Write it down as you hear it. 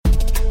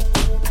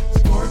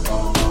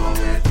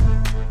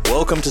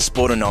Welcome to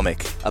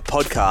Sportonomic, a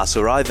podcast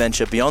where I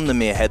venture beyond the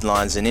mere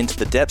headlines and into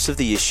the depths of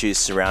the issues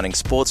surrounding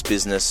sports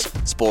business,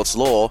 sports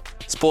law,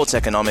 sports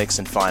economics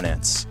and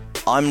finance.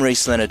 I'm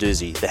Reece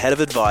Lenarduzzi, the Head of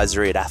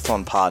Advisory at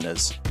Athlon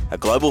Partners, a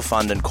global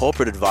fund and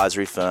corporate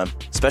advisory firm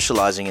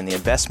specialising in the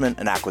investment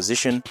and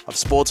acquisition of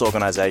sports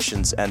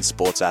organisations and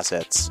sports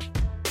assets.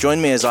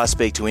 Join me as I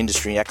speak to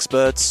industry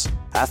experts,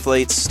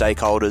 athletes,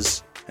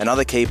 stakeholders, and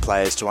other key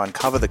players to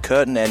uncover the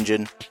curtain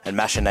engine and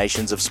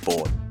machinations of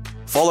sport.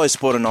 Follow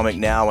Sportonomic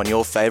now on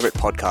your favourite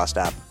podcast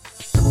app.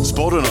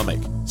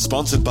 Sportonomic,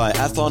 sponsored by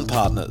Athlon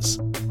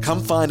Partners.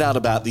 Come find out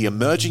about the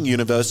emerging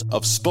universe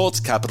of sports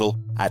capital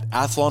at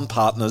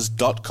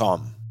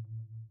athlonpartners.com.